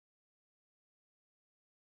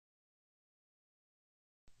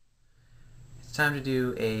time to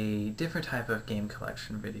do a different type of game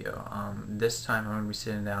collection video. This time I'm going to be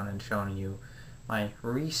sitting down and showing you my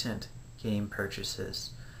recent game purchases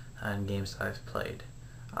and games that I've played.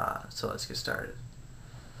 So let's get started.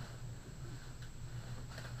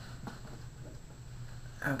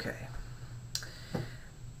 Okay.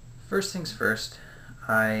 First things first,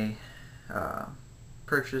 I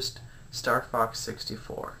purchased Star Fox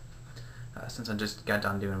 64. Since I just got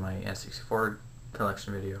done doing my N64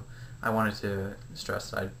 collection video, I wanted to stress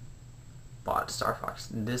that I bought Star Fox.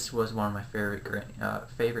 This was one of my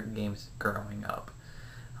favorite games growing up.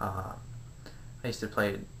 I used to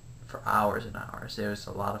play it for hours and hours. It was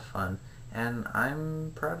a lot of fun, and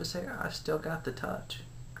I'm proud to say I still got the touch.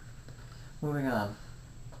 Moving on.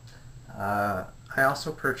 I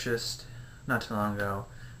also purchased, not too long ago,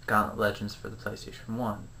 Gauntlet Legends for the PlayStation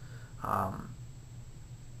 1. Our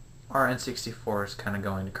N64 is kind of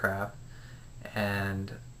going to crap,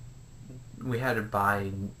 and we had to buy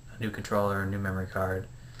a new controller, a new memory card,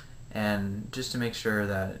 and just to make sure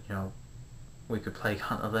that we could play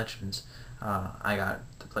Gauntlet Legends, I got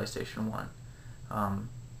the PlayStation 1.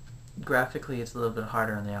 Graphically, it's a little bit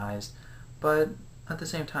harder on the eyes, but at the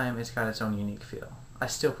same time, it's got its own unique feel. I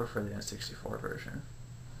still prefer the N64 version.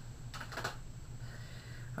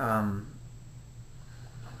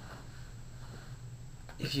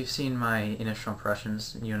 If you've seen my initial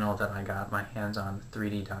impressions, you know that I got my hands on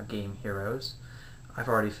 3D.Game Heroes. I've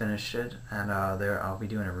already finished it, and I'll be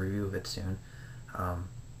doing a review of it soon.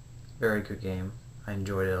 Very good game. I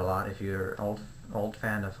enjoyed it a lot. If you're an old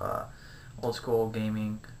fan of old school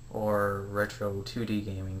gaming or retro 2D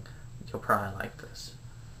gaming, you'll probably like this.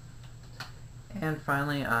 And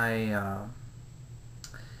finally,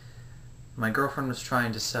 my girlfriend was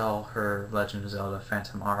trying to sell her Legend of Zelda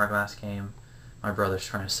Phantom Hourglass game. My brother's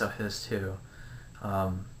trying to sell his too.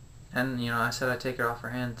 And I said I'd take it off her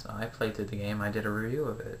hands. I played through the game. I did a review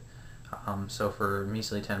of it. So for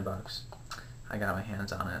measly $10, I got my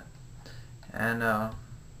hands on it. And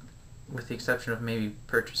with the exception of maybe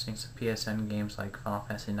purchasing some PSN games like Final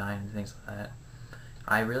Fantasy IX and things like that,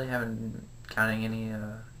 I really haven't been counting any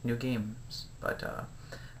new games. But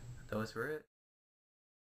those were it.